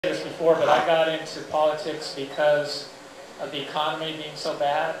before, but I got into politics because of the economy being so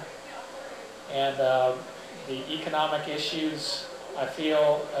bad and the economic issues. I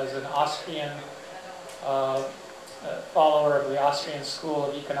feel as an Austrian follower of the Austrian School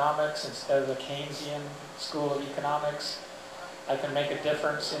of Economics instead of the Keynesian School of Economics, I can make a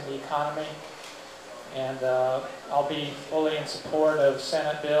difference in the economy. And I'll be fully in support of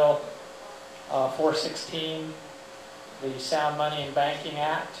Senate Bill 416, the Sound Money and Banking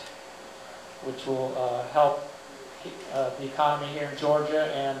Act, which will help the economy here in Georgia,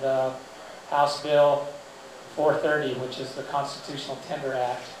 and House Bill 430, which is the Constitutional Tender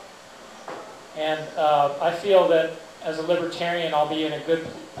Act. And I feel that as a Libertarian, I'll be in a good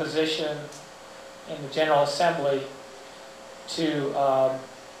position in the General Assembly to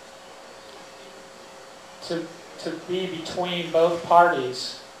be between both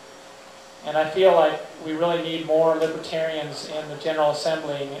parties. And I feel like we really need more Libertarians in the General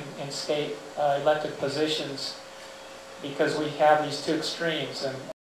Assembly and in state elected positions, because we have these two extremes. And